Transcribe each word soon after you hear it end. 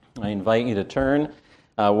I invite you to turn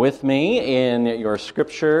with me in your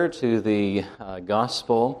scripture to the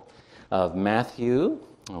Gospel of Matthew.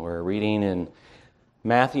 We're reading in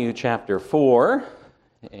Matthew chapter 4,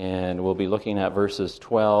 and we'll be looking at verses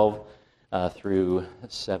 12 through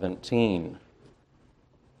 17.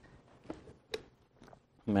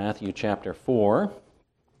 Matthew chapter 4,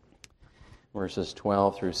 verses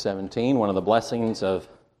 12 through 17. One of the blessings of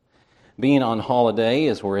being on holiday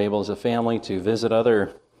is we're able as a family to visit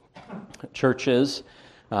other churches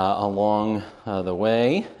along the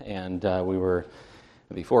way, and we were,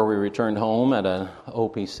 before we returned home, at an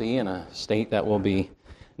OPC in a state that will be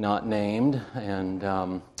not named, and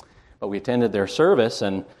but we attended their service,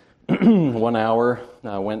 and 1 hour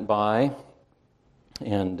went by,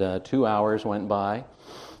 and 2 hours went by,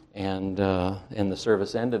 and the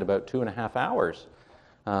service ended about 2.5 hours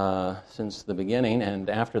since the beginning. And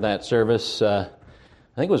after that service, I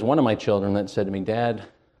think it was one of my children that said to me, "Dad,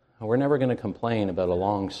 we're never going to complain about a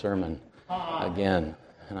long sermon again."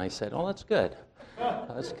 And I said, "Oh, that's good.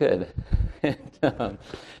 That's good." And,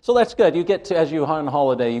 so that's good. You get to, as you're on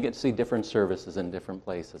holiday, you get to see different services in different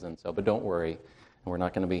places, and so. But don't worry, we're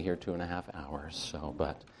not going to be here 2.5 hours. So,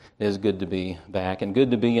 but it is good to be back and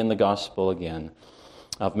good to be in the gospel again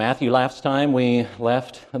of Matthew. Last time we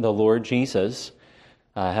left the Lord Jesus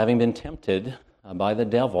having been tempted by the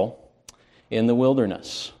devil in the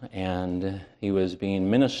wilderness, and he was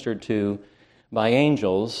being ministered to by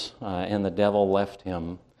angels, and the devil left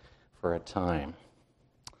him for a time.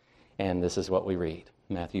 And this is what we read,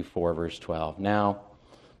 Matthew 4, verse 12. "Now,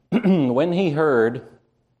 when he heard,"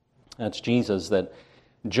 that's Jesus, "that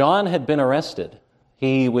John had been arrested,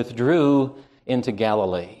 he withdrew into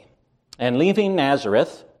Galilee. And leaving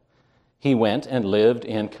Nazareth, he went and lived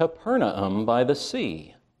in Capernaum by the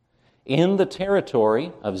sea, in the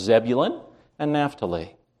territory of Zebulun and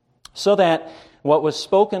Naphtali, so that what was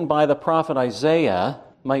spoken by the prophet Isaiah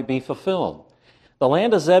might be fulfilled. The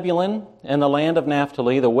land of Zebulun and the land of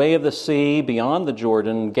Naphtali, the way of the sea beyond the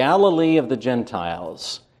Jordan, Galilee of the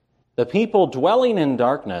Gentiles. The people dwelling in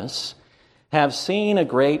darkness have seen a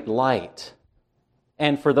great light.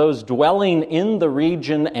 And for those dwelling in the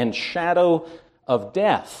region and shadow of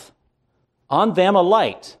death, on them a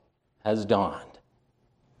light has dawned."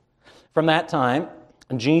 From that time,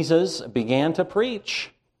 Jesus began to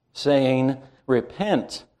preach, saying,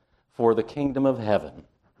 "Repent, for the kingdom of heaven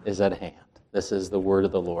is at hand." This is the word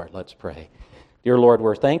of the Lord. Let's pray. Dear Lord,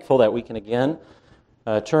 we're thankful that we can again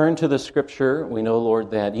turn to the Scripture. We know,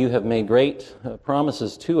 Lord, that you have made great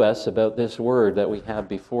promises to us about this word that we have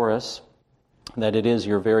before us, that it is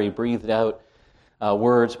your very breathed out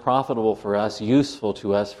words, profitable for us, useful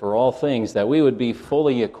to us for all things, that we would be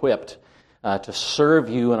fully equipped to serve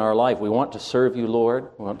you in our life. We want to serve you, Lord.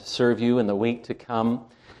 We want to serve you in the week to come.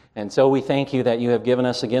 And so we thank you that you have given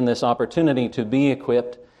us again this opportunity to be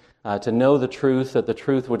equipped, to know the truth, that the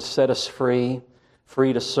truth would set us free,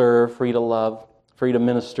 free to serve, free to love, free to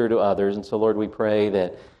minister to others. And so, Lord, we pray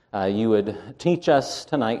that you would teach us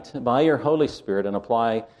tonight by your Holy Spirit and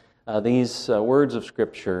apply these words of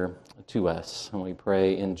Scripture to us. And we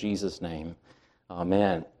pray in Jesus' name.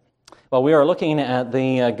 Amen. Well, we are looking at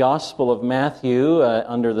the Gospel of Matthew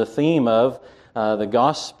under the theme of the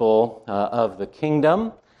Gospel of the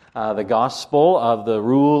Kingdom, the Gospel of the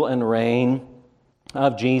rule and reign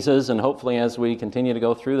of Jesus. And hopefully as we continue to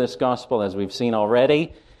go through this Gospel, as we've seen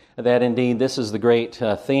already, that indeed this is the great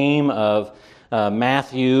theme of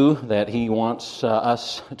Matthew, that he wants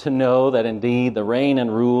us to know that indeed the reign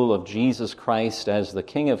and rule of Jesus Christ as the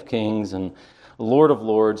King of Kings and Lord of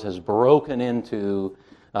Lords has broken into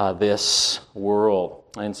this world.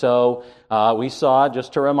 And so we saw,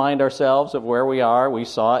 just to remind ourselves of where we are, we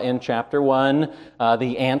saw in chapter 1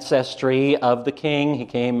 the ancestry of the King. He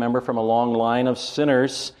came, remember, from a long line of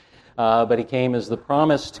sinners, but he came as the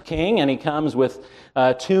promised King, and he comes with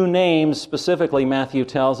two names specifically, Matthew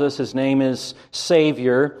tells us. His name is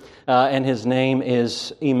Savior, and his name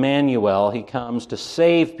is Emmanuel. He comes to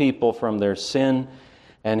save people from their sin,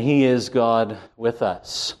 and he is God with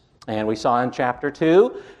us. And we saw in chapter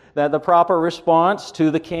 2 that the proper response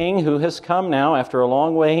to the King who has come now after a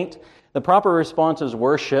long wait, the proper response is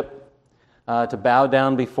worship, to bow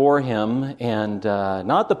down before him, and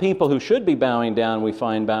not the people who should be bowing down we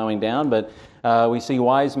find bowing down, but we see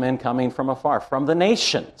wise men coming from afar, from the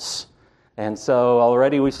nations. And so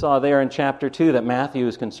already we saw there in chapter 2 that Matthew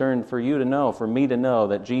is concerned for you to know, for me to know,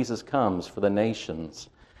 that Jesus comes for the nations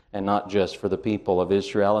and not just for the people of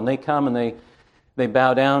Israel. And they come and they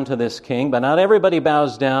bow down to this king, but not everybody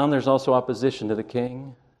bows down. There's also opposition to the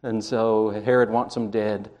king. And so Herod wants him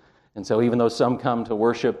dead. And so even though some come to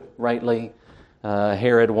worship rightly,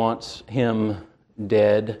 Herod wants him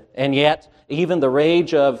dead. And yet, even the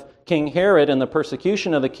rage of King Herod and the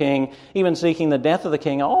persecution of the king, even seeking the death of the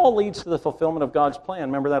king, all leads to the fulfillment of God's plan.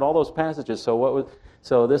 Remember that, all those passages.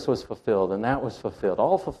 So this was fulfilled, and that was fulfilled,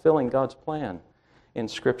 all fulfilling God's plan in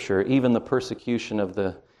Scripture, even the persecution of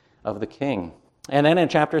the king. And then in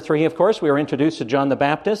chapter 3, of course, we are introduced to John the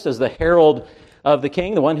Baptist as the herald of the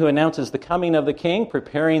king, the one who announces the coming of the king,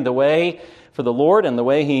 preparing the way for the Lord, and the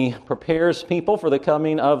way he prepares people for the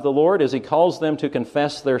coming of the Lord as he calls them to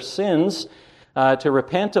confess their sins, to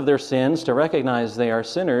repent of their sins, to recognize they are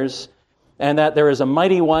sinners, and that there is a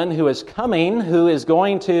mighty one who is coming, who is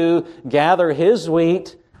going to gather his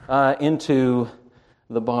wheat into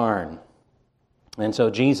the barn. And so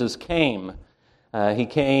Jesus came. He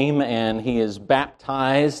came and he is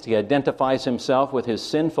baptized. He identifies himself with his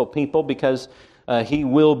sinful people because he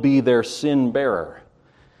will be their sin bearer.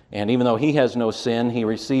 And even though he has no sin, he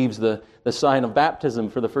receives the sign of baptism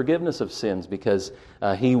for the forgiveness of sins because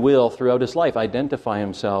he will, throughout his life, identify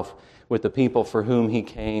himself with the people for whom he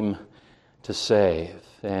came to save.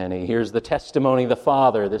 And he hears the testimony of the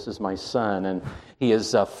Father, "This is my Son," and he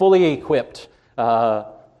is fully equipped,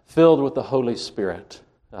 filled with the Holy Spirit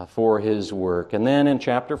for his work. And then in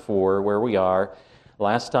chapter 4, where we are,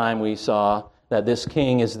 last time we saw that this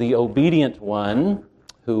king is the obedient one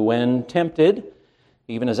who, when tempted,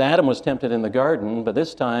 even as Adam was tempted in the garden, but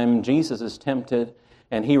this time Jesus is tempted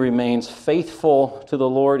and he remains faithful to the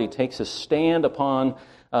Lord. He takes a stand upon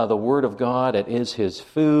the Word of God. It is his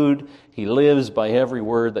food. He lives by every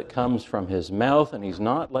word that comes from his mouth, and he's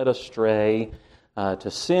not led astray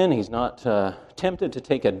to sin. He's not tempted to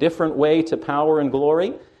take a different way to power and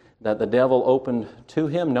glory that the devil opened to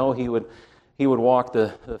him. No, he would walk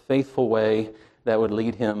the faithful way that would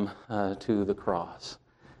lead him to the cross.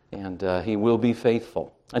 And he will be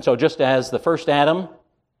faithful. And so just as the first Adam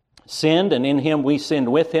sinned, and in him we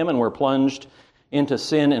sinned with him and were plunged into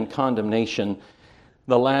sin and condemnation,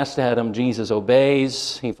 the last Adam, Jesus,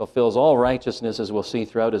 obeys. He fulfills all righteousness, as we'll see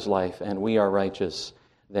throughout his life, and we are righteous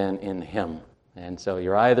then in him. And so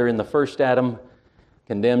you're either in the first Adam,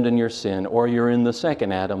 condemned in your sin, or you're in the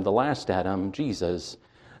second Adam, the last Adam, Jesus,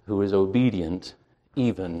 who is obedient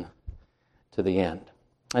even to the end.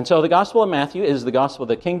 And so the Gospel of Matthew is the gospel of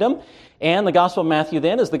the kingdom, and the Gospel of Matthew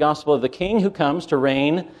then is the gospel of the king who comes to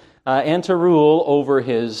reign and to rule over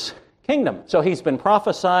his kingdom. So he's been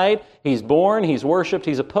prophesied, he's born, he's worshipped,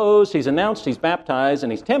 he's opposed, he's announced, he's baptized,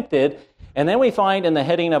 and he's tempted. And then we find in the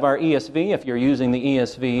heading of our ESV, if you're using the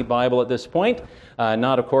ESV Bible at this point,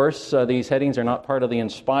 not of course, these headings are not part of the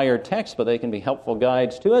inspired text, but they can be helpful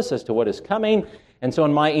guides to us as to what is coming. And so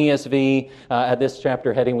in my ESV, at this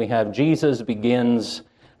chapter heading, we have Jesus begins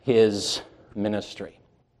his ministry.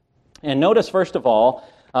 And notice, first of all,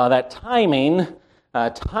 that timing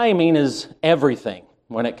is everything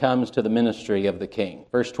when it comes to the ministry of the king.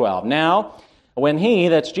 Verse 12, "Now, when he,"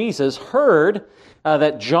 that's Jesus, "heard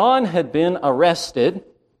that John had been arrested,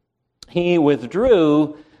 he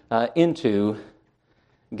withdrew into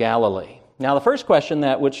Galilee." Now, the first question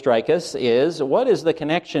that would strike us is, what is the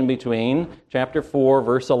connection between chapter 4,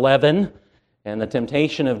 verse 11, and the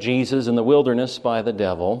temptation of Jesus in the wilderness by the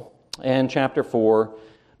devil, and chapter 4,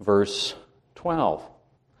 verse 12?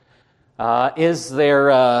 Is there,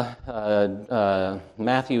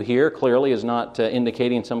 Matthew here clearly is not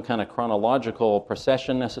indicating some kind of chronological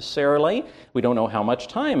procession necessarily. We don't know how much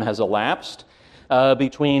time has elapsed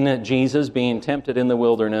between Jesus being tempted in the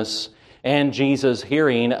wilderness and Jesus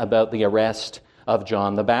hearing about the arrest of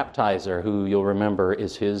John the Baptizer, who you'll remember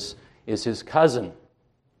is his cousin.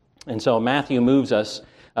 And so Matthew moves us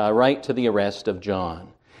right to the arrest of John.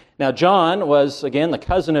 Now, John was, again, the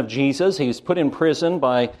cousin of Jesus. He was put in prison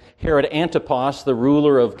by Herod Antipas, the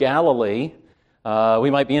ruler of Galilee.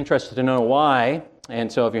 We might be interested to know why.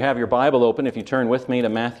 And so if you have your Bible open, if you turn with me to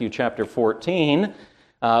Matthew chapter 14,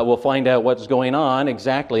 we'll find out what's going on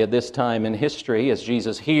exactly at this time in history as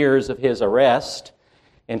Jesus hears of his arrest.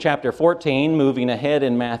 In chapter 14, moving ahead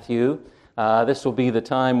in Matthew, this will be the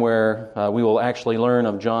time where we will actually learn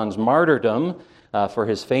of John's martyrdom for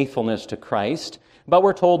his faithfulness to Christ. But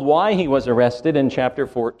we're told why he was arrested in chapter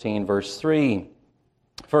 14, verse 3.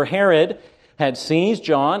 "For Herod had seized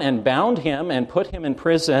John and bound him and put him in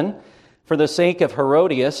prison for the sake of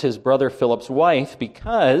Herodias, his brother Philip's wife,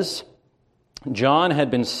 because John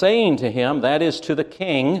had been saying to him," that is to the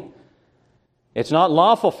king, "it's not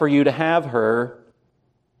lawful for you to have her."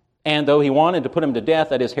 And though he wanted to put him to death,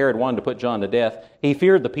 that is, Herod wanted to put John to death, he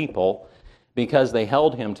feared the people because they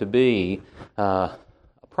held him to be a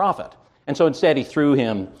prophet. And so instead he threw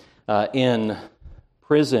him in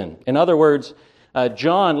prison. In other words,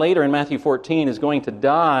 John later in Matthew 14 is going to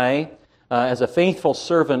die as a faithful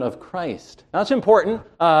servant of Christ. Now, it's important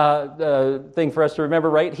thing for us to remember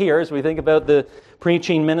right here as we think about the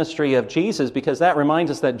preaching ministry of Jesus, because that reminds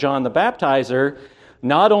us that John the Baptizer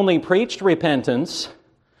not only preached repentance,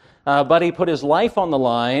 but he put his life on the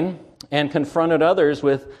line and confronted others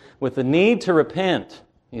with the need to repent,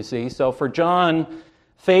 you see. So for John,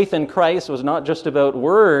 faith in Christ was not just about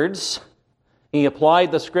words. He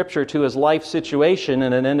applied the Scripture to his life situation,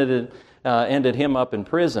 and it ended him up in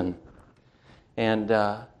prison. And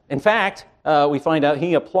in fact, we find out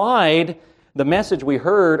he applied the message we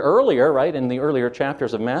heard earlier, right, in the earlier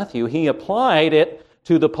chapters of Matthew, he applied it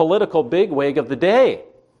to the political bigwig of the day,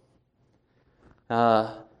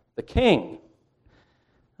 the king.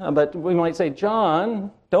 But we might say,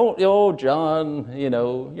 John, John,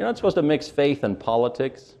 you're not supposed to mix faith and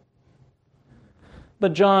politics.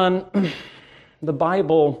 But John, the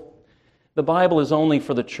Bible is only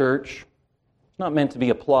for the church. It's not meant to be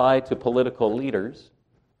applied to political leaders.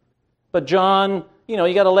 But John,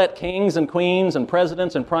 you got to let kings and queens and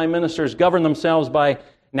presidents and prime ministers govern themselves by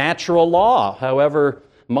natural law. However,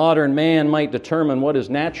 modern man might determine what is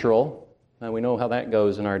natural. And we know how that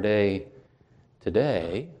goes in our day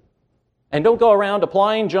today. And don't go around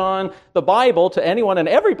applying, John, the Bible to anyone and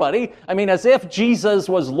everybody. I mean, as if Jesus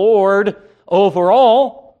was Lord over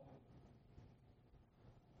all.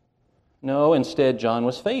 No, instead, John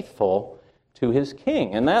was faithful to his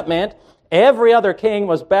king. And that meant every other king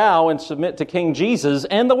must bow and submit to King Jesus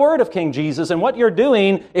and the word of King Jesus. And what you're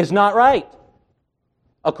doing is not right,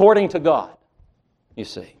 according to God, you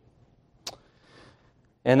see.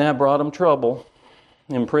 And that brought him trouble,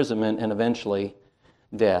 imprisonment, and eventually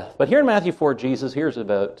death. But here in Matthew 4, Jesus hears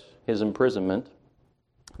about his imprisonment,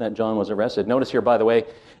 that John was arrested. Notice here, by the way,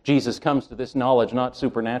 Jesus comes to this knowledge not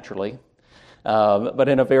supernaturally, but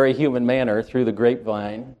in a very human manner through the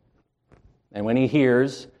grapevine. And when he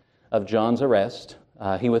hears of John's arrest,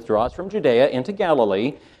 he withdraws from Judea into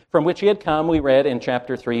Galilee, from which he had come, we read in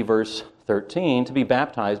chapter 3, verse 13, to be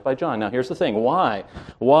baptized by John. Now here's the thing. Why?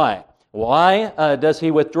 Why does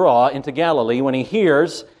he withdraw into Galilee when he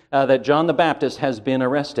hears that John the Baptist has been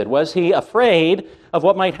arrested? Was he afraid of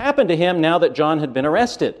what might happen to him now that John had been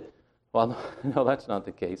arrested? Well, no, that's not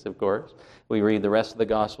the case, of course. We read the rest of the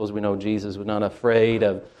Gospels. We know Jesus was not afraid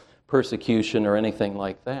of persecution or anything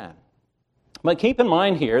like that. But keep in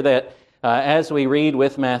mind here that as we read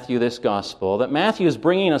with Matthew this Gospel, that Matthew is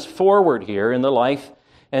bringing us forward here in the life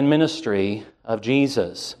and ministry of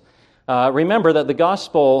Jesus. Remember that the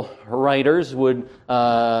Gospel writers would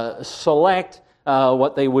select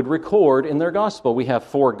what they would record in their Gospel. We have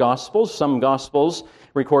 4 Gospels. Some Gospels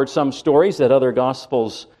record some stories that other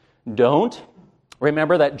Gospels don't.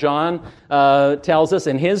 Remember that John tells us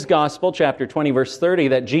in his Gospel, chapter 20, verse 30,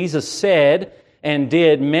 that Jesus said and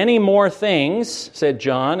did many more things, said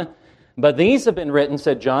John, but these have been written,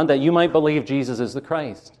 said John, that you might believe Jesus is the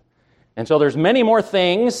Christ. And so there's many more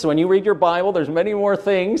things, when you read your Bible, there's many more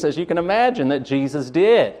things, as you can imagine, that Jesus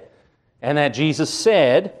did and that Jesus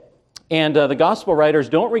said. And the Gospel writers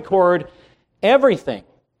don't record everything.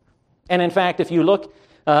 And in fact, if you look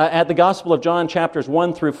at the Gospel of John, chapters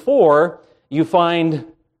 1 through 4, you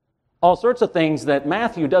find all sorts of things that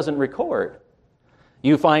Matthew doesn't record.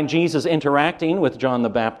 You find Jesus interacting with John the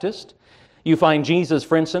Baptist. You find Jesus,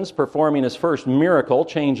 for instance, performing his first miracle,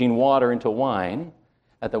 changing water into wine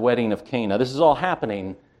at the wedding of Cana. This is all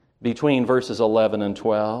happening between verses 11 and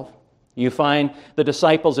 12. You find the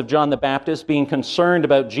disciples of John the Baptist being concerned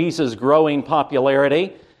about Jesus' growing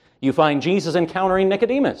popularity. You find Jesus encountering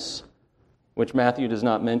Nicodemus, which Matthew does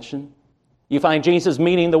not mention. You find Jesus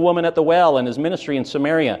meeting the woman at the well in his ministry in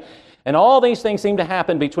Samaria. And all these things seem to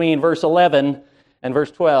happen between verse 11 and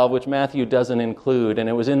verse 12, which Matthew doesn't include. And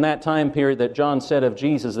it was in that time period that John said of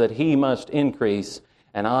Jesus that he must increase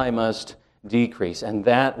and I must decrease. And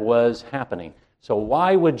that was happening. So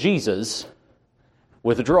why would Jesus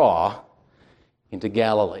withdraw into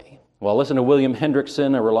Galilee? Well, listen to William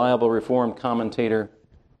Hendrickson, a reliable Reformed commentator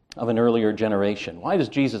of an earlier generation. Why does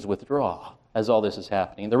Jesus withdraw as all this is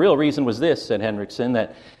happening? The real reason was this, said Hendrickson,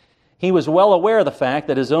 that he was well aware of the fact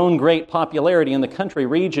that his own great popularity in the country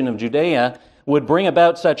region of Judea would bring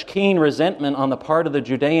about such keen resentment on the part of the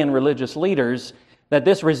Judean religious leaders that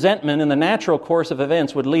this resentment in the natural course of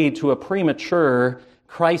events would lead to a premature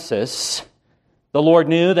crisis. The Lord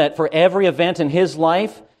knew that for every event in his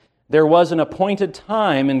life, there was an appointed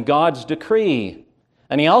time in God's decree.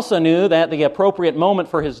 And he also knew that the appropriate moment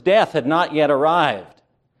for his death had not yet arrived.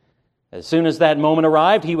 As soon as that moment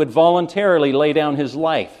arrived, he would voluntarily lay down his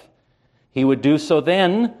life. He would do so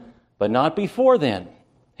then, but not before then.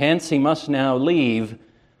 Hence, he must now leave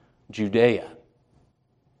Judea.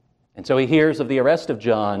 And so he hears of the arrest of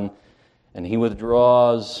John, and he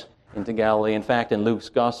withdraws into Galilee. In fact, in Luke's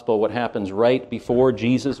Gospel, what happens right before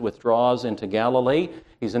Jesus withdraws into Galilee,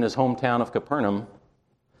 he's in his hometown of Capernaum,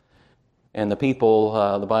 and the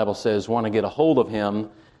people, the Bible says, want to get a hold of him,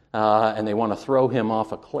 and they want to throw him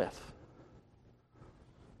off a cliff.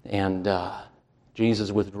 And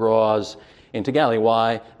Jesus withdraws into Galilee.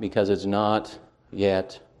 Why? Because it's not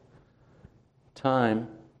yet time.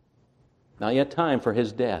 Not yet time for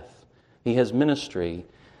his death. He has ministry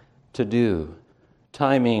to do.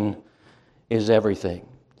 Timing is everything.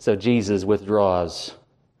 So Jesus withdraws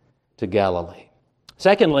to Galilee.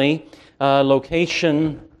 Secondly,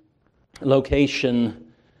 location.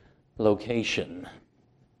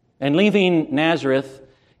 And leaving Nazareth,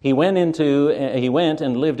 he went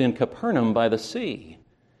and lived in Capernaum by the sea,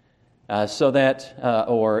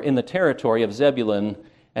 or in the territory of Zebulun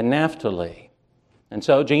and Naphtali. And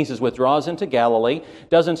so Jesus withdraws into Galilee,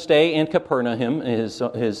 doesn't stay in Capernaum, his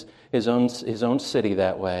own city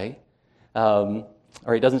that way, or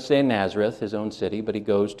he doesn't stay in Nazareth, his own city, but he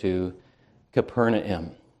goes to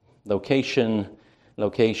Capernaum. Location.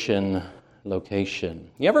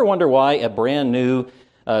 You ever wonder why a brand new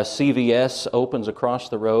CVS opens across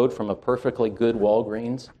the road from a perfectly good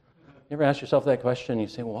Walgreens? You ever ask yourself that question? You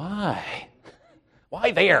say, why?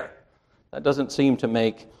 Why there? That doesn't seem to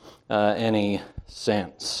make any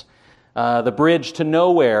sense. The Bridge to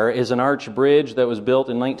Nowhere is an arch bridge that was built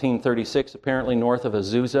in 1936, apparently north of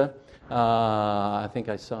Azusa. I think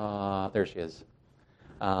I saw, there she is.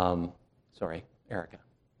 Sorry, Erica.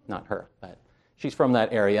 Not her, but she's from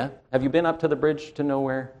that area. Have you been up to the Bridge to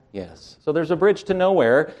Nowhere? Yes. So there's a Bridge to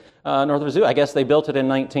Nowhere north of Azusa. I guess they built it in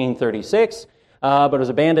 1936, but it was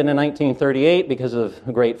abandoned in 1938 because of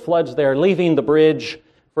great floods there, leaving the bridge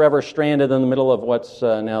forever stranded in the middle of what's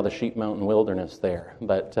now the Sheep Mountain Wilderness there.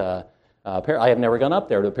 But I have never gone up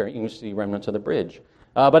there to apparently you can see remnants of the bridge.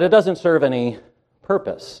 But it doesn't serve any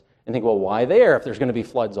purpose. And think, well, why there if there's going to be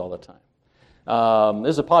floods all the time?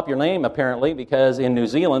 This is a popular name, apparently, because in New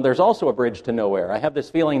Zealand there's also a Bridge to Nowhere. I have this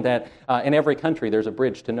feeling that in every country there's a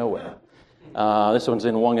Bridge to Nowhere. This one's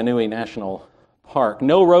in Wanganui National Park.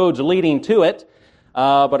 No roads leading to it,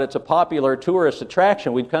 but it's a popular tourist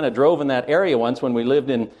attraction. We kind of drove in that area once when we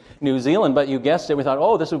lived in New Zealand, but you guessed it, we thought,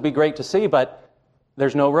 oh, this would be great to see, but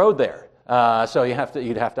there's no road there. So you'd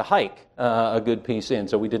have to hike a good piece in.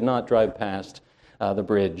 So we did not drive past the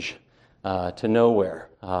Bridge to Nowhere.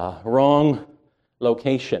 Wrong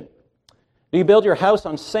location. Do you build your house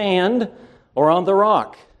on sand or on the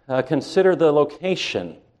rock? Consider the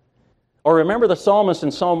location. Or remember the psalmist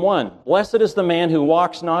in Psalm 1. Blessed is the man who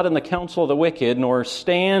walks not in the counsel of the wicked, nor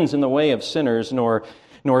stands in the way of sinners, nor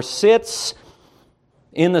sits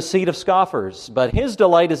in the seat of scoffers. But his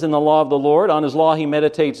delight is in the law of the Lord. On his law he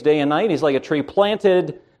meditates day and night. He's like a tree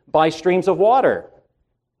planted by streams of water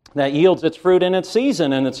that yields its fruit in its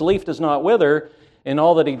season, and its leaf does not wither. In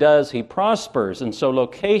all that he does, he prospers. And so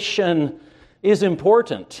location is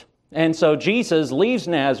important. And so Jesus leaves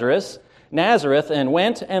Nazareth and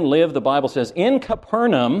went and lived, the Bible says, in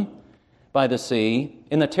Capernaum by the sea,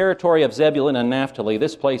 in the territory of Zebulun and Naphtali.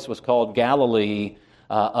 This place was called Galilee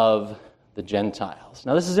of the Gentiles.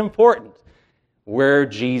 Now this is important. Where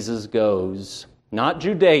Jesus goes, not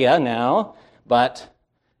Judea now, but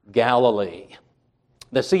Galilee.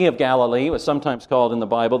 The Sea of Galilee was sometimes called in the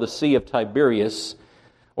Bible the Sea of Tiberias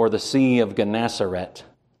or the Sea of Gennesaret.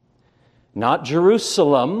 Not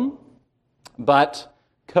Jerusalem, but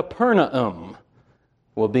Capernaum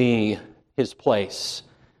will be his place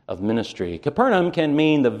of ministry. Capernaum can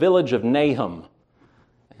mean the village of Nahum,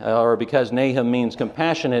 or because Nahum means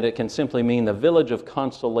compassionate, it can simply mean the village of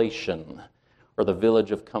consolation or the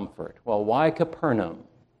village of comfort. Well, why Capernaum?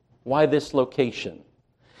 Why this location?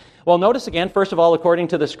 Well, notice again, first of all, according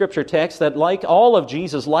to the scripture text, that like all of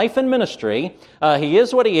Jesus' life and ministry, he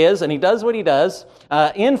is what he is and he does what he does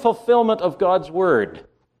in fulfillment of God's word.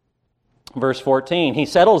 Verse 14, he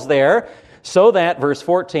settles there so that, verse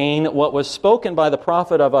 14, what was spoken by the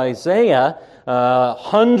prophet of Isaiah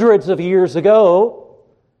hundreds of years ago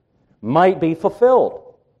might be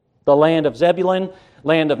fulfilled. The land of Zebulun,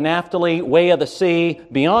 land of Naphtali, way of the sea,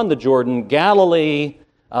 beyond the Jordan, Galilee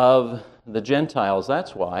of the Gentiles.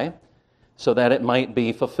 That's why, so that it might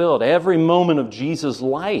be fulfilled. Every moment of Jesus'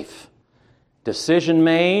 life, decision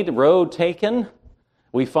made, road taken,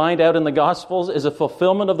 we find out in the Gospels is a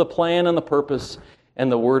fulfillment of the plan and the purpose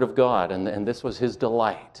and the Word of God. And this was his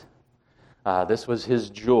delight. This was his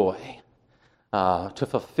joy to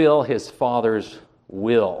fulfill his Father's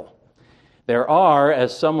will. There are,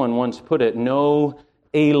 as someone once put it, no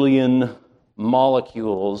alien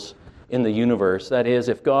molecules in the universe. That is,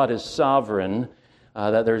 if God is sovereign,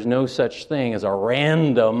 that there's no such thing as a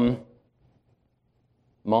random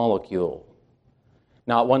molecule.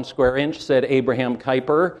 Not 1 square inch, said Abraham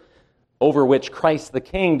Kuyper, over which Christ the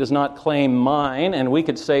King does not claim mine. And we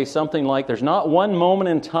could say something like, there's not one moment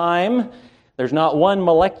in time, there's not one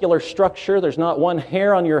molecular structure, there's not one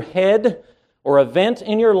hair on your head or event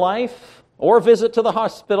in your life or visit to the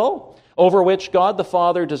hospital over which God the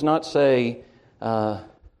Father does not say,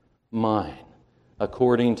 mine,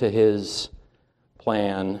 according to His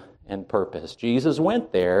plan and purpose. Jesus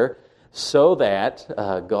went there so that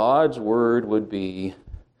God's Word would be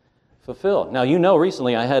fulfilled. Now, you know,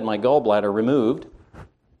 recently I had my gallbladder removed,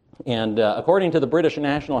 and according to the British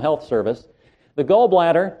National Health Service, the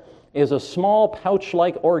gallbladder is a small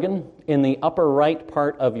pouch-like organ in the upper right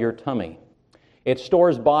part of your tummy. It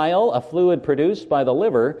stores bile, a fluid produced by the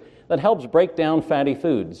liver that helps break down fatty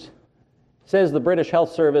foods. Says the British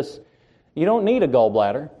Health Service, you don't need a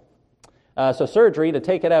gallbladder. So surgery to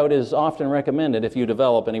take it out is often recommended if you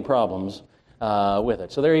develop any problems with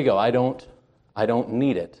it. So there you go. I don't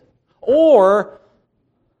need it. Or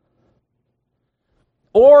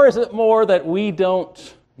is it more that we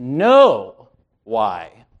don't know why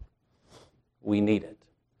we need it?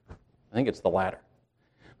 I think it's the latter.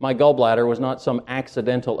 My gallbladder was not some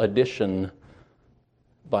accidental addition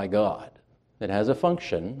by God. It has a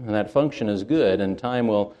function, and that function is good, and time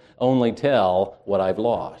will only tell what I've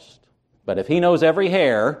lost. But if He knows every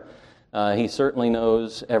hair, He certainly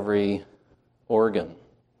knows every organ.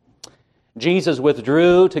 Jesus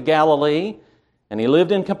withdrew to Galilee, and He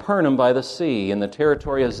lived in Capernaum by the sea, in the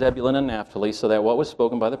territory of Zebulun and Naphtali, so that what was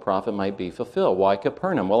spoken by the prophet might be fulfilled. Why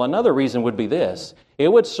Capernaum? Well, another reason would be this. It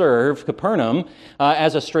would serve, Capernaum,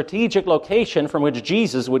 as a strategic location from which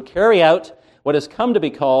Jesus would carry out what has come to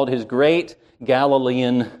be called His great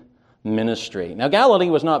Galilean ministry. Now, Galilee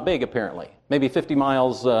was not big, apparently. Maybe 50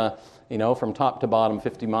 miles, from top to bottom,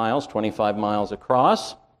 50 miles, 25 miles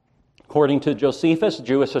across. According to Josephus, a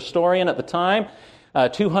Jewish historian at the time,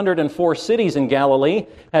 204 cities in Galilee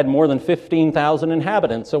had more than 15,000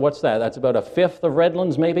 inhabitants. So what's that? That's about a fifth of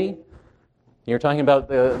Redlands, maybe? You're talking about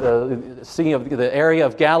the area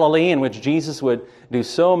of Galilee in which Jesus would do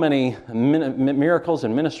so many miracles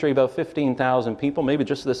and ministry, about 15,000 people, maybe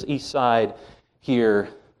just this east side here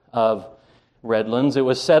of Redlands. It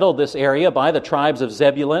was settled, this area, by the tribes of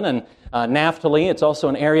Zebulun and Naphtali. It's also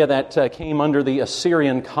an area that came under the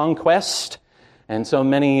Assyrian conquest, and so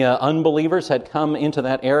many unbelievers had come into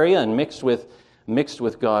that area and mixed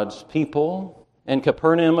with God's people. And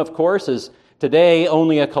Capernaum, of course, is today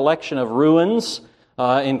only a collection of ruins,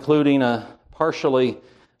 including a partially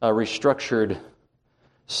restructured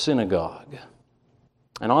synagogue.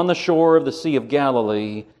 And on the shore of the Sea of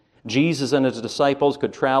Galilee, Jesus and His disciples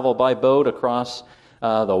could travel by boat across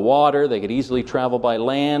the water. They could easily travel by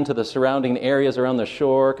land to the surrounding areas around the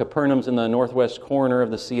shore. Capernaum's in the northwest corner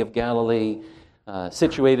of the Sea of Galilee,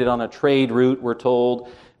 situated on a trade route, we're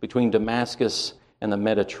told, between Damascus and the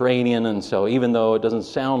Mediterranean. And so even though it doesn't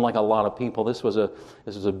sound like a lot of people, this was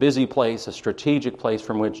a busy place, a strategic place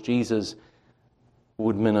from which Jesus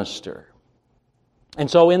would minister. And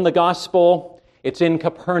so in the gospel, it's in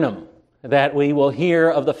Capernaum that we will hear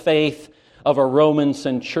of the faith of a Roman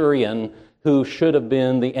centurion who should have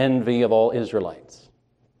been the envy of all Israelites.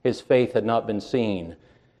 His faith had not been seen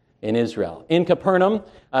in Israel. In Capernaum,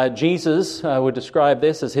 Jesus would describe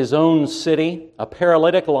this as His own city. A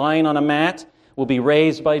paralytic lying on a mat will be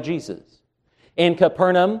raised by Jesus. In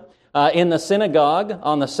Capernaum, in the synagogue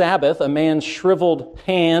on the Sabbath, a man's shriveled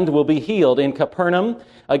hand will be healed. In Capernaum,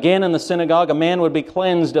 again in the synagogue, a man would be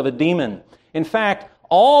cleansed of a demon. In fact,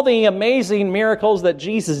 all the amazing miracles that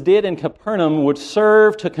Jesus did in Capernaum would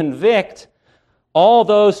serve to convict all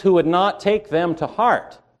those who would not take them to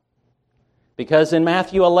heart. Because in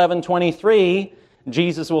Matthew 11:23,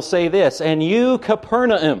 Jesus will say this, "And you,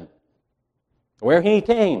 Capernaum," where He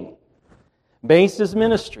came, based His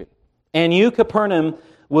ministry, "and you, Capernaum,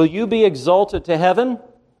 will you be exalted to heaven?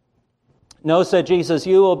 No," said Jesus,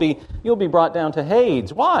 you'll be brought down to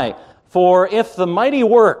Hades. Why? "For if the mighty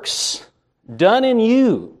works done in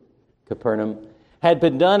you," Capernaum, "had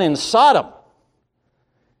been done in Sodom,"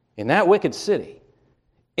 in that wicked city,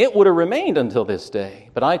 "it would have remained until this day.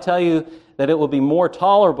 But I tell you that it will be more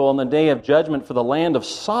tolerable in the day of judgment for the land of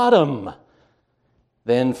Sodom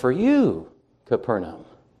than for you, Capernaum."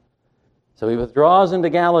 So He withdraws into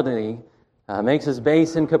Galilee, makes His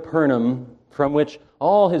base in Capernaum, from which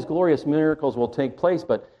all His glorious miracles will take place.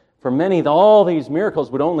 But for many, all these miracles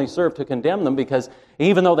would only serve to condemn them, because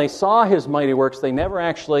even though they saw His mighty works, they never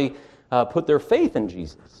actually put their faith in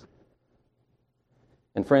Jesus.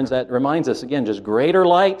 And friends, that reminds us again, just greater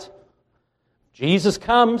light. Jesus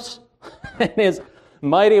comes, and His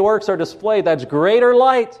mighty works are displayed. That's greater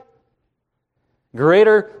light.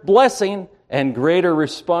 Greater blessing and greater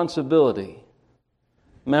responsibility.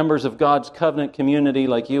 Members of God's covenant community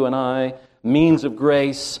like you and I, means of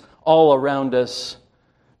grace all around us,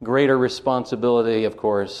 greater responsibility, of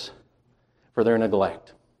course, for their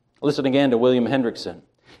neglect. Listen again to William Hendrickson.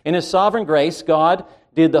 In His sovereign grace, God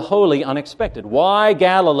did the wholly unexpected. Why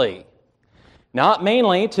Galilee? Not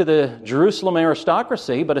mainly to the Jerusalem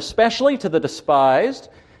aristocracy, but especially to the despised,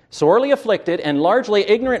 sorely afflicted, and largely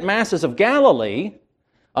ignorant masses of Galilee,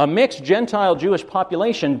 a mixed Gentile Jewish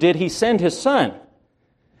population, did He send His Son.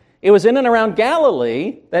 It was in and around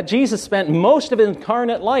Galilee that Jesus spent most of His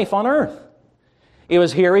incarnate life on earth. It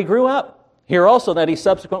was here He grew up. Here also that He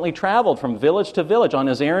subsequently traveled from village to village on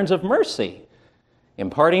His errands of mercy,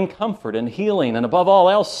 imparting comfort and healing, and above all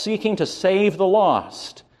else seeking to save the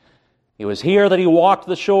lost. It was here that He walked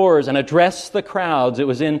the shores and addressed the crowds. It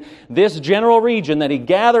was in this general region that He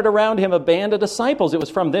gathered around Him a band of disciples. It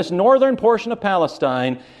was from this northern portion of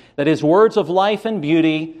Palestine that His words of life and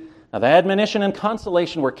beauty, of admonition and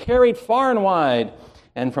consolation were carried far and wide,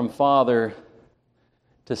 and from father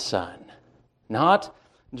to son. Not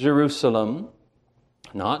Jerusalem,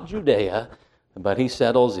 not Judea, but He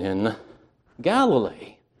settles in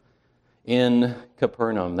Galilee, in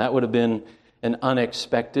Capernaum. That would have been an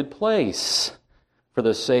unexpected place for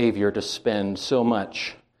the Savior to spend so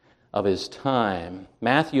much of His time.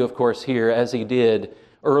 Matthew, of course, here, as he did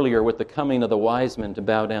earlier with the coming of the wise men to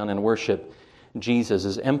bow down and worship Jesus,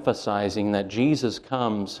 is emphasizing that Jesus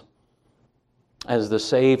comes as the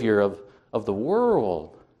Savior of the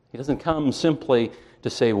world. He doesn't come simply to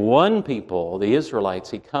save one people, the Israelites.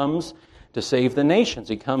 He comes to save the nations.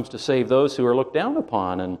 He comes to save those who are looked down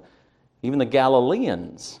upon, and even the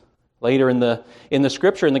Galileans. Later in the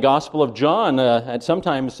Scripture, in the Gospel of John, at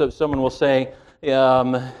sometimes someone will say,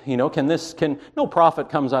 can no prophet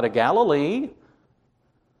comes out of Galilee?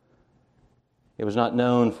 It was not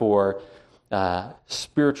known for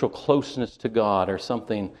spiritual closeness to God or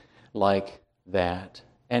something like that.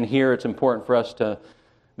 And here it's important for us to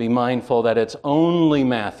be mindful that it's only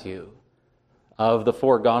Matthew of the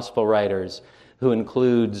four gospel writers who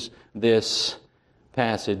includes this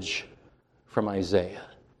passage from Isaiah.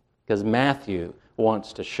 Because Matthew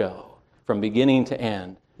wants to show, from beginning to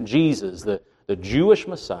end, Jesus, the Jewish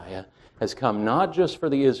Messiah, has come not just for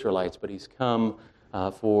the Israelites, but He's come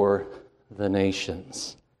for the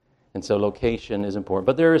nations. And so location is important.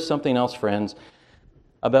 But there is something else, friends,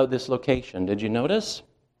 about this location. Did you notice?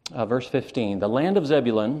 Verse 15, the land of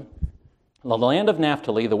Zebulun, the land of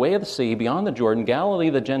Naphtali, the way of the sea, beyond the Jordan, Galilee,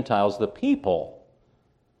 the Gentiles, the people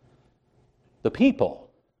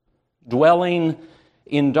dwelling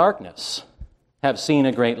in darkness have seen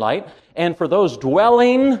a great light. And for those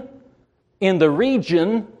dwelling in the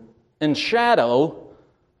region and shadow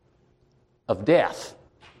of death.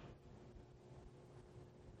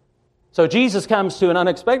 So Jesus comes to an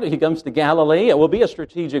unexpected, He comes to Galilee. It will be a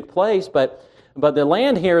strategic place, but the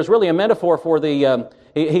land here is really a metaphor for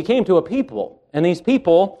He came to a people. And these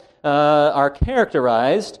people are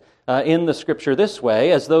characterized in the Scripture this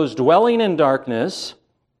way, as those dwelling in darkness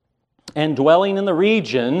and dwelling in the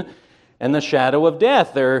region and the shadow of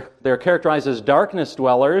death. They're characterized as darkness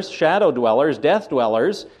dwellers, shadow dwellers, death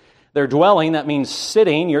dwellers. They're dwelling, that means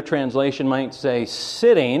sitting. Your translation might say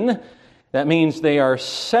sitting. That means they are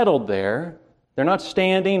settled there. They're not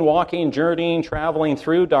standing, walking, journeying, traveling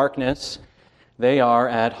through darkness. They are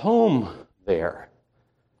at home there.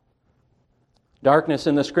 Darkness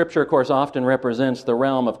in the Scripture, of course, often represents the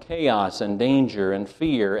realm of chaos and danger and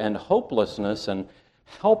fear and hopelessness and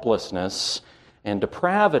helplessness and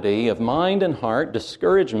depravity of mind and heart,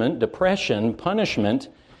 discouragement, depression, punishment,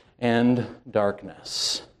 and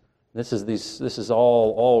darkness. This is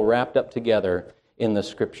all wrapped up together in the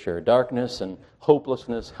Scripture. Darkness and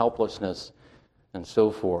hopelessness, helplessness, and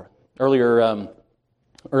so forth.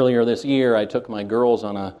 Earlier this year, I took my girls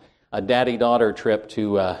on a daddy-daughter trip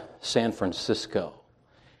to San Francisco.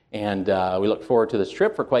 And we looked forward to this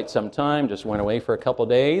trip for quite some time, just went away for a couple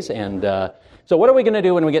days. And so what are we going to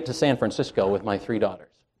do when we get to San Francisco with my three daughters?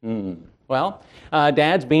 Well,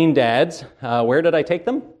 dads being dads, where did I take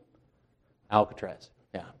them? Alcatraz.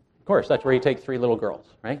 Yeah, of course, that's where you take three little girls,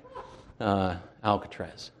 right?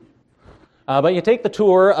 Alcatraz. But you take the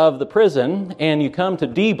tour of the prison, and you come to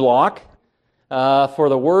D Block for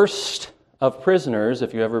the worst of prisoners,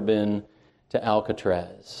 if you've ever been to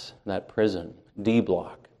Alcatraz, that prison, D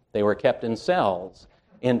Block. They were kept in cells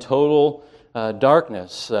in total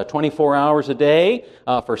darkness, 24 hours a day.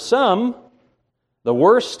 For some, the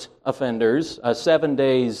worst offenders, 7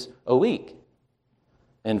 days a week.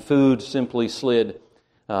 And food simply slid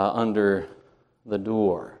under the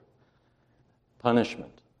door.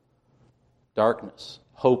 Punishment. darkness,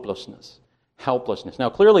 hopelessness, helplessness. Now,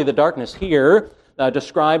 clearly the darkness here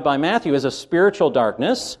described by Matthew is a spiritual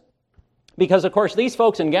darkness because, of course, these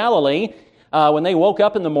folks in Galilee, when they woke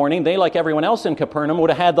up in the morning, they, like everyone else in Capernaum, would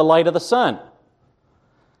have had the light of the sun.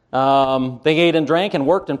 They ate and drank and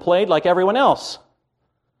worked and played like everyone else.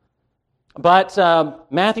 But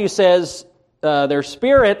Matthew says their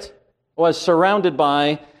spirit was surrounded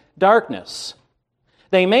by darkness.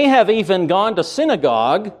 They may have even gone to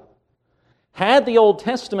synagogue, had the Old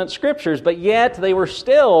Testament scriptures, but yet they were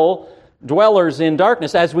still dwellers in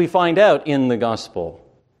darkness, as we find out in the Gospel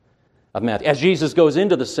of Matthew, as Jesus goes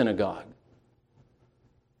into the synagogue.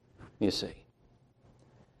 You see.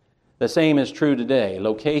 The same is true today.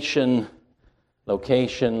 Location,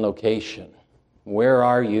 location, location. Where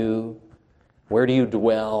are you? Where do you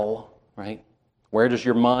dwell? Right? Where does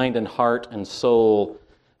your mind and heart and soul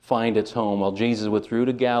find its home? Well, Jesus withdrew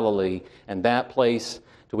to Galilee, and that place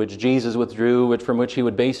to which Jesus withdrew, from which he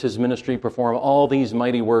would base his ministry, perform all these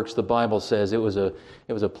mighty works, the Bible says it was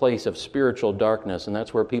a place of spiritual darkness, and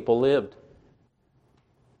that's where people lived.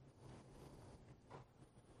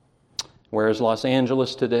 Where's Los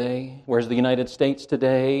Angeles today? Where's the United States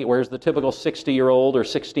today? Where's the typical 60-year-old or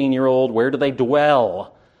 16-year-old? Where do they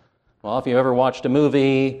dwell? Well, if you ever watched a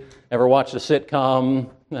movie, ever watched a sitcom,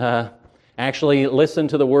 actually listen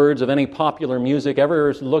to the words of any popular music,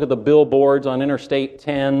 ever look at the billboards on Interstate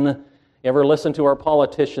 10, ever listen to our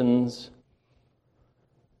politicians,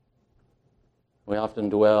 we often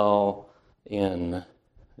dwell in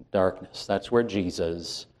darkness. That's where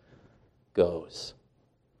Jesus goes.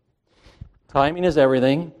 Timing is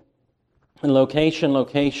everything, and location,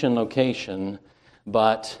 location, location,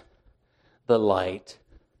 but the light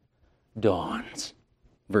dawns.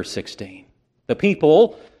 Verse 16. The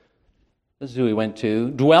people, this is who he went to,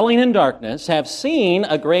 dwelling in darkness, have seen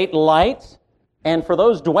a great light, and for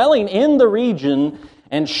those dwelling in the region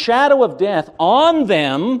and shadow of death, on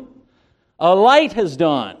them a light has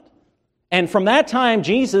dawned. And from that time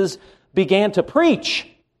Jesus began to preach,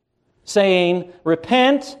 saying,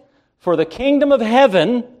 repent, for the kingdom of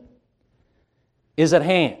heaven is at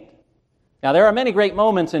hand. Now, there are many great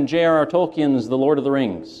moments in J.R.R. Tolkien's The Lord of the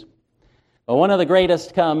Rings. But one of the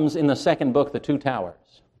greatest comes in the second book, The Two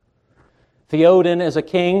Towers. Theoden is a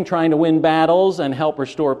king trying to win battles and help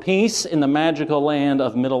restore peace in the magical land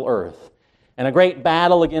of Middle-earth. And a great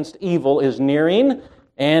battle against evil is nearing,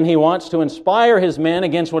 and he wants to inspire his men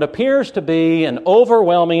against what appears to be an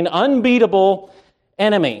overwhelming, unbeatable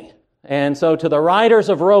enemy. And so to the riders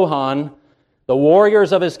of Rohan, the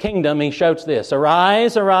warriors of his kingdom, he shouts this,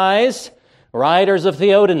 arise, arise, riders of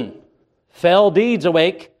Theoden, fell deeds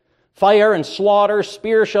awake, fire and slaughter,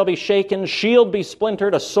 spear shall be shaken, shield be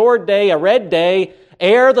splintered, a sword day, a red day,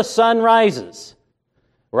 ere the sun rises.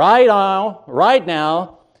 Ride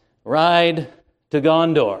now, ride to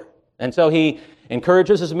Gondor. And so he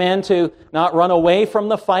encourages his men to not run away from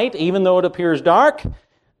the fight, even though it appears dark.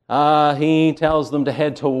 He tells them to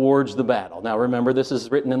head towards the battle. Now remember, this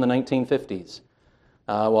is written in the 1950s,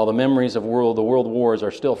 while the memories of the world wars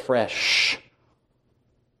are still fresh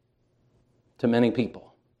to many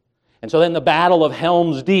people. And so then the Battle of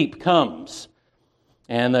Helm's Deep comes,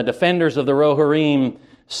 and the defenders of the Rohirrim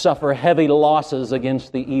suffer heavy losses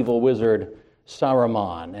against the evil wizard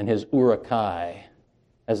Saruman and his Uruk-hai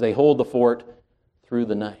as they hold the fort through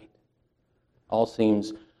the night. All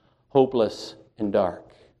seems hopeless and dark.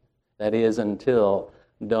 That is, until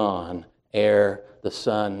dawn, ere the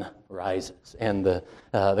sun rises. And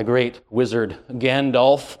the great wizard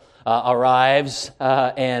Gandalf arrives,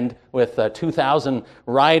 and with 2,000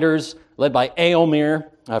 riders led by Éomer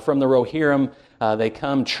from the Rohirrim, they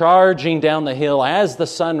come charging down the hill as the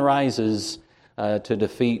sun rises to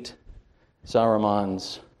defeat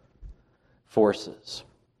Saruman's forces.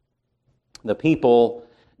 The people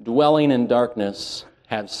dwelling in darkness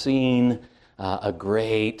have seen a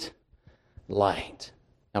great light.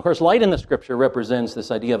 Now, of course, light in the Scripture represents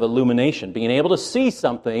this idea of illumination, being able to see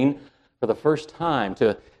something for the first time,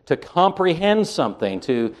 to comprehend something,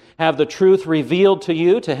 to have the truth revealed to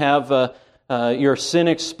you, to have your sin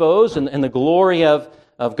exposed, and the glory of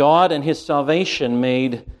God and His salvation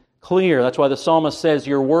made clear. That's why the psalmist says,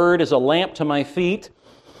 your word is a lamp to my feet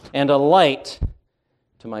and a light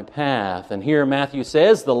to my path. And here Matthew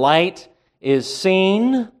says, the light is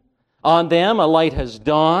seen. On them a light has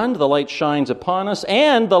dawned, the light shines upon us,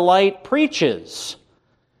 and the light preaches.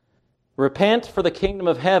 Repent, for the kingdom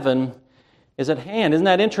of heaven is at hand. Isn't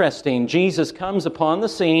that interesting? Jesus comes upon the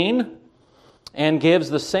scene and gives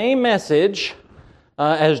the same message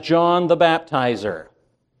as John the Baptizer.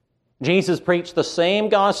 Jesus preached the same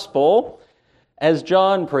gospel as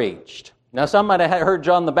John preached. Now, some might have heard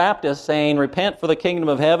John the Baptist saying, repent for the kingdom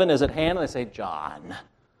of heaven is at hand. And they say, John,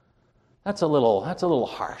 that's a little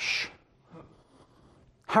harsh.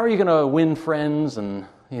 How are you going to win friends and,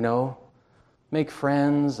 make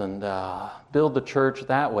friends and build the church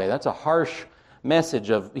that way? That's a harsh message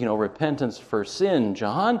of, repentance for sin,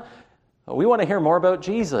 John. We want to hear more about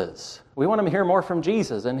Jesus. We want to hear more from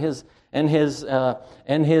Jesus and his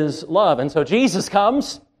love. And so Jesus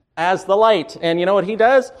comes as the light. And you know what he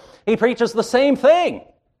does? He preaches the same thing.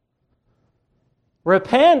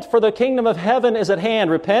 Repent, for the kingdom of heaven is at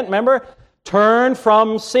hand. Repent, remember? Turn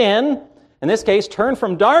from sin. In this case, turn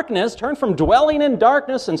from darkness, turn from dwelling in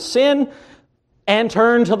darkness and sin, and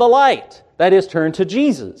turn to the light. That is, turn to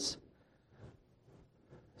Jesus.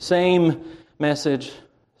 Same message,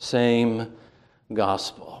 same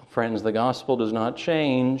gospel. Friends, the gospel does not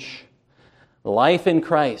change. Life in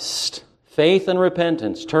Christ, faith and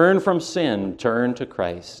repentance, turn from sin, turn to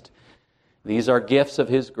Christ. These are gifts of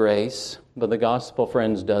His grace, but the gospel,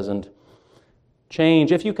 friends, doesn't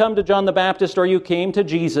change. If you come to John the Baptist or you came to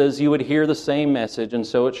Jesus, you would hear the same message, and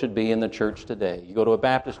so it should be in the church today. You go to a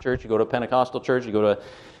Baptist church, you go to a Pentecostal church, you go to a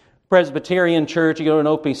Presbyterian church, you go to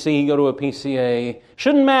an OPC, you go to a PCA.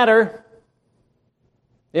 Shouldn't matter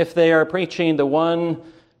if they are preaching the one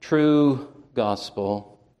true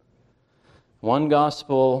gospel. One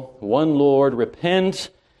gospel, one Lord. Repent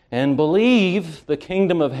and believe the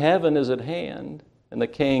kingdom of heaven is at hand, and the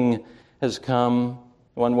King has come.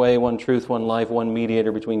 One way, one truth, one life, one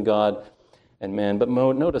mediator between God and man. But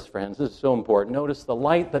notice, friends, this is so important. Notice the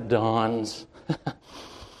light that dawns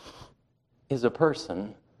is a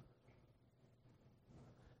person.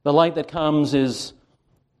 The light that comes is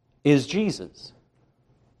Jesus.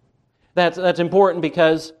 That's important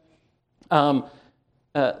because the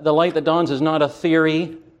light that dawns is not a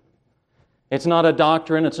theory. It's not a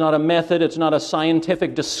doctrine. It's not a method. It's not a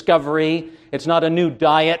scientific discovery. It's not a new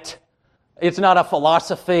diet. It's not a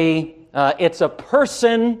philosophy. It's a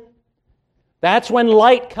person. That's when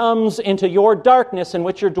light comes into your darkness in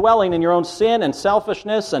which you're dwelling in your own sin and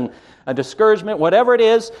selfishness and discouragement, whatever it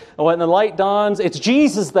is. When the light dawns, it's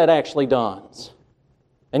Jesus that actually dawns.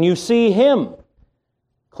 And you see Him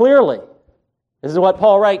clearly. This is what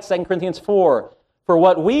Paul writes, 2 Corinthians 4. For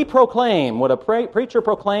what we proclaim, what a preacher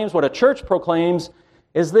proclaims, what a church proclaims,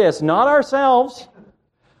 is this: not ourselves,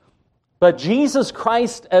 but Jesus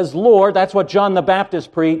Christ as Lord. That's what John the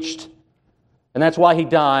Baptist preached, and that's why he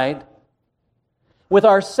died. With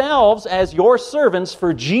ourselves as your servants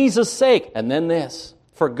for Jesus' sake. And then this: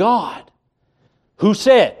 for God, who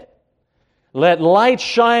said, let light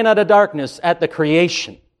shine out of darkness at the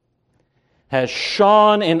creation, has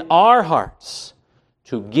shone in our hearts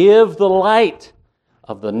to give the light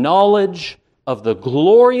of the knowledge of the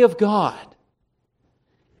glory of God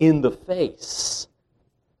in the face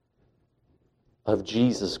of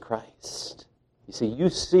Jesus Christ. You see, you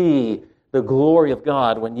see the glory of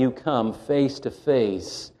God when you come face to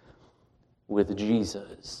face with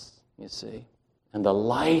Jesus, you see. And the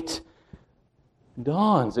light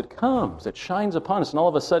dawns, it comes, it shines upon us, and all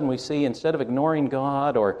of a sudden we see, instead of ignoring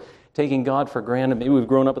God or taking God for granted, maybe we've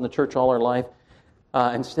grown up in the church all our life,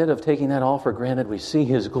 instead of taking that all for granted, we see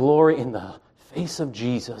His glory in the face of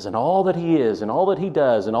Jesus and all that He is and all that He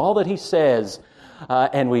does and all that He says,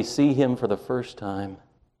 and we see Him for the first time,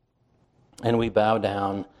 and we bow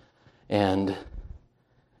down and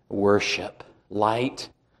worship. Light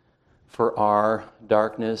for our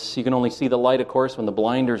darkness. You can only see the light, of course, when the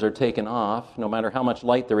blinders are taken off. No matter how much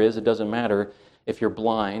light there is, it doesn't matter if you're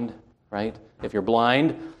blind, right? If you're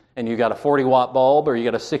blind and you got a 40-watt bulb or you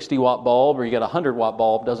got a 60-watt bulb or you got a 100-watt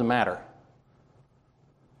bulb, doesn't matter.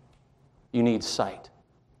 You need sight.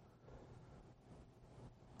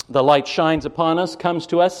 The light shines upon us, comes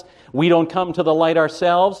to us. We don't come to the light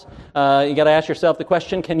ourselves. You got to ask yourself the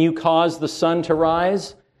question, can you cause the sun to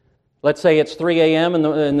rise? Let's say it's 3 a.m.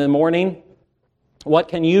 in the morning. What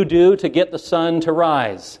can you do to get the sun to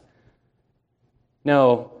rise?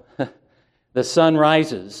 No, the sun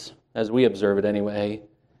rises, as we observe it anyway.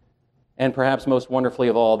 And perhaps most wonderfully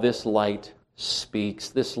of all, this light speaks.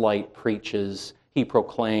 This light preaches. He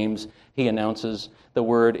proclaims. He announces. The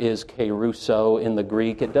word is kerusso in the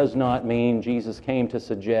Greek. It does not mean Jesus came to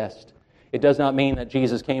suggest. It does not mean that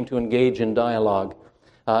Jesus came to engage in dialogue.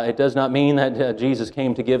 It does not mean that Jesus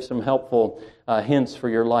came to give some helpful hints for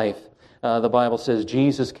your life. The Bible says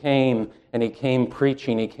Jesus came, and He came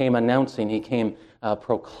preaching, He came announcing, He came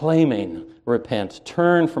proclaiming, repent,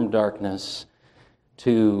 turn from darkness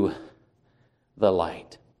to the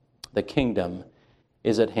light. The kingdom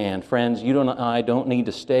is at hand. Friends, you and I don't need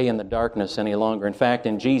to stay in the darkness any longer. In fact,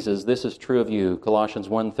 in Jesus, this is true of you. Colossians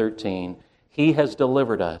 1:13. He has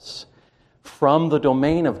delivered us from the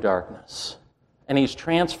domain of darkness, and He's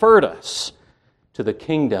transferred us to the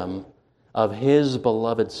kingdom of His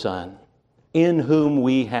beloved Son, in whom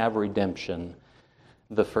we have redemption,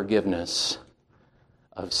 the forgiveness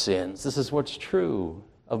of sins. This is what's true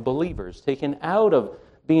of believers, taken out of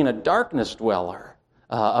being a darkness dweller,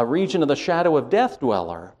 a region of the shadow of death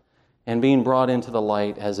dweller, and being brought into the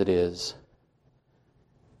light as it is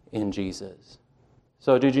in Jesus.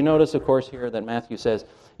 So did you notice, of course, here that Matthew says,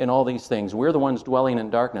 in all these things, we're the ones dwelling in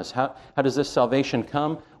darkness. How does this salvation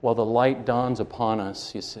come? Well, the light dawns upon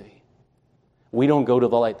us, you see. We don't go to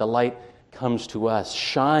the light. The light comes to us,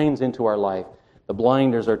 shines into our life. The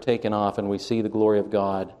blinders are taken off, and we see the glory of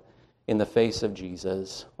God in the face of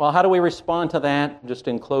Jesus. Well, how do we respond to that? Just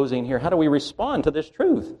in closing here, how do we respond to this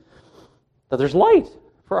truth? That there's light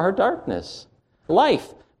for our darkness.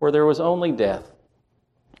 Life where there was only death.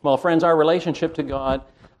 Well, friends, our relationship to God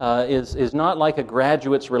is not like a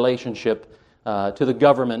graduate's relationship to the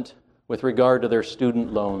government with regard to their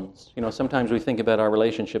student loans. You know, sometimes we think about our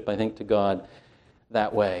relationship, I think, to God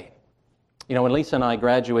that way. You know, when Lisa and I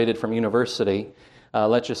graduated from university,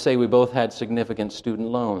 let's just say we both had significant student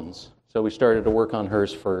loans. So we started to work on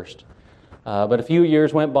hers first. But a few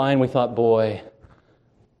years went by and we thought, boy,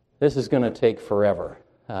 this is going to take forever.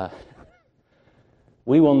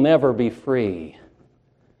 We will never be free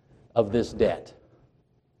of this debt.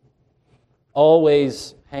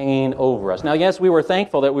 Always hanging over us. Now, yes, we were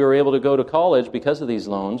thankful that we were able to go to college because of these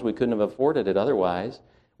loans. We couldn't have afforded it otherwise.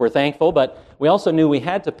 We're thankful, but we also knew we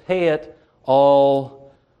had to pay it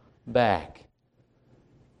all back.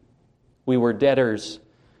 We were debtors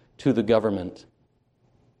to the government.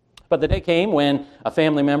 But the day came when a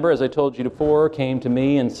family member, as I told you before, came to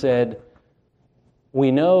me and said,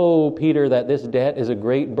 "We know, Peter, that this debt is a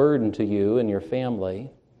great burden to you and your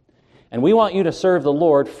family, and we want you to serve the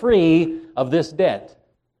Lord free of this debt.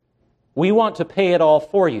 We want to pay it all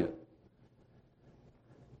for you."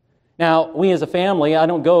 Now, we as a family, I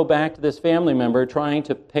don't go back to this family member trying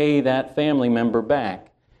to pay that family member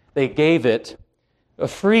back. They gave it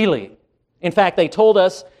freely. In fact, they told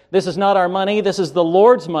us, this is not our money, this is the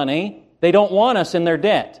Lord's money. They don't want us in their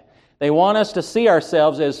debt. They want us to see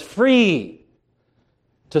ourselves as free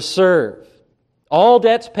to serve. All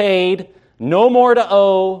debts paid, no more to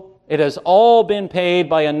owe. It has all been paid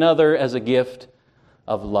by another as a gift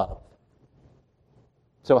of love.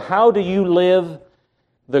 So how do you live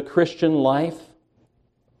the Christian life?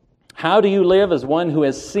 How do you live as one who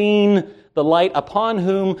has seen the light, upon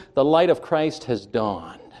whom the light of Christ has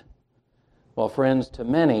dawned? Well, friends, too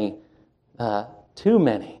many,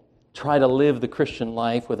 try to live the Christian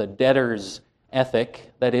life with a debtor's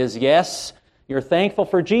ethic. That is, yes, you're thankful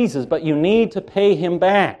for Jesus, but you need to pay Him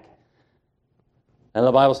back. And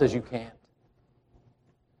the Bible says you can't.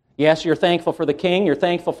 Yes, you're thankful for the King, you're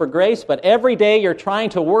thankful for grace, but every day you're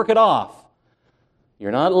trying to work it off.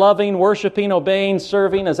 You're not loving, worshiping, obeying,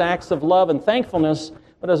 serving as acts of love and thankfulness,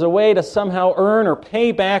 but as a way to somehow earn or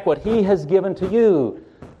pay back what He has given to you.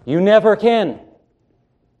 You never can.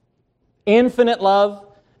 Infinite love,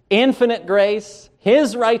 infinite grace,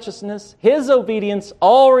 His righteousness, His obedience,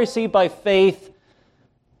 all received by faith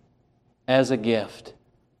as a gift.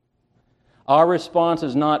 Our response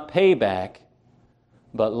is not payback,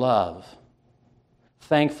 but love,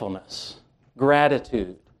 thankfulness,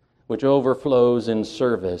 gratitude, which overflows in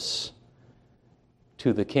service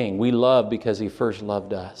to the King. We love because He first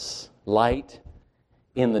loved us. Light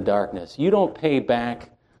in the darkness. You don't pay back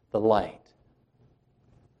the light,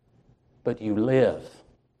 but you live.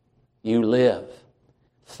 You live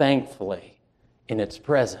thankfully in its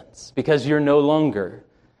presence because you're no longer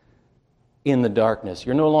in the darkness.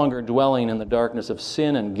 You're no longer dwelling in the darkness of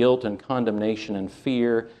sin and guilt and condemnation and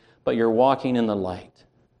fear, but you're walking in the light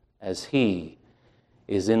as He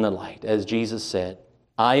is in the light. As Jesus said,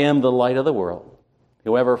 "I am the light of the world.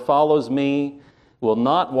 Whoever follows me will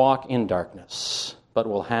not walk in darkness, but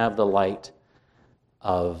will have the light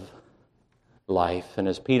of life." And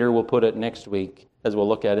as Peter will put it next week, as we'll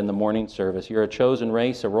look at in the morning service, you're a chosen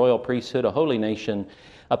race, a royal priesthood, a holy nation,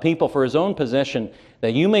 a people for His own possession,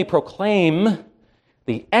 that you may proclaim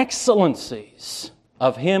the excellencies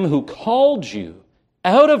of Him who called you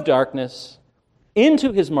out of darkness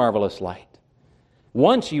into His marvelous light.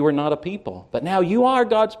 Once you were not a people, but now you are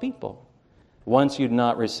God's people. Once you'd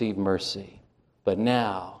not received mercy, but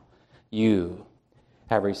now you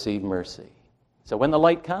have received mercy. So when the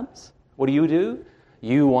light comes, what do?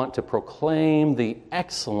 You want to proclaim the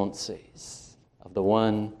excellencies of the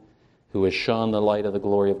one who has shone the light of the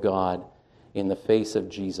glory of God in the face of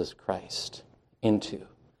Jesus Christ into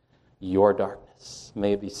your darkness.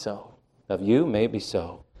 May it be so of you, may it be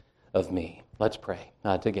so of me. Let's pray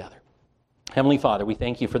together. Heavenly Father, we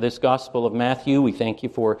thank you for this Gospel of Matthew. We thank you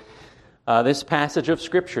for this passage of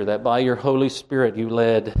Scripture that by your Holy Spirit you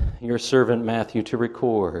led your servant Matthew to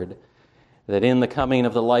record, that in the coming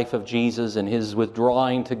of the life of Jesus and his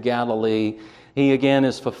withdrawing to Galilee, he again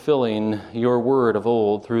is fulfilling your word of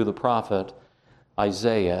old through the prophet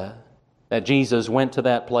Isaiah, that Jesus went to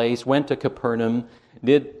that place, went to Capernaum,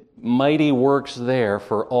 did mighty works there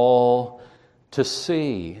for all to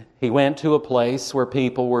see. He went to a place where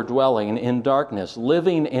people were dwelling in darkness,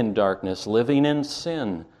 living in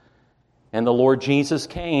sin. And the Lord Jesus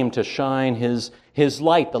came to shine his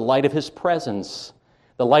light, the light of his presence,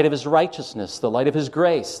 the light of his righteousness, the light of his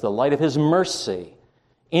grace, the light of his mercy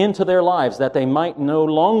into their lives, that they might no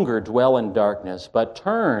longer dwell in darkness, but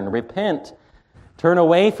repent, turn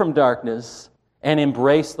away from darkness, and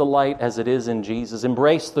embrace the light as it is in Jesus.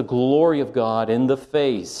 Embrace the glory of God in the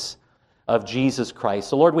face of Jesus Christ.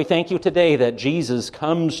 So Lord, we thank you today that Jesus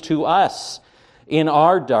comes to us in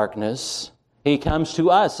our darkness. He comes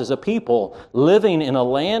to us as a people living in a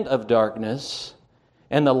land of darkness,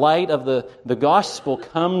 and the light of the gospel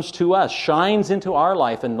comes to us, shines into our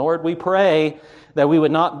life. And Lord, we pray that we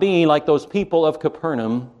would not be like those people of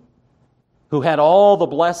Capernaum who had all the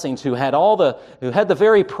blessings, who had the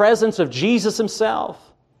very presence of Jesus himself,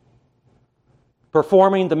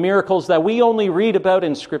 performing the miracles that we only read about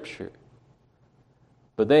in Scripture.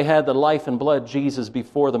 But they had the life and blood Jesus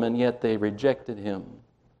before them, and yet they rejected him.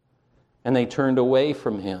 And they turned away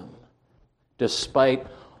from him, despite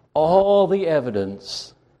all the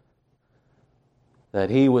evidence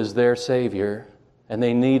that he was their Savior, and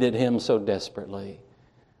they needed him so desperately.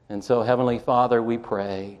 And so, Heavenly Father, we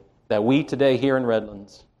pray that we today here in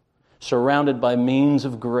Redlands, surrounded by means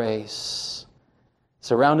of grace,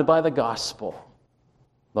 surrounded by the gospel,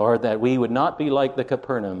 Lord, that we would not be like the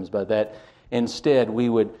Capernaums, but that instead we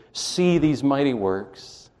would see these mighty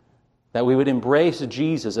works, that we would embrace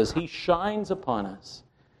Jesus as he shines upon us,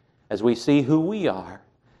 as we see who we are,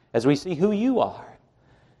 as we see who you are,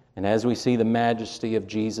 and as we see the majesty of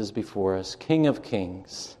Jesus before us, King of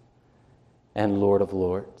kings and Lord of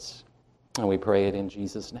lords. And we pray it in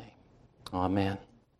Jesus' name. Amen.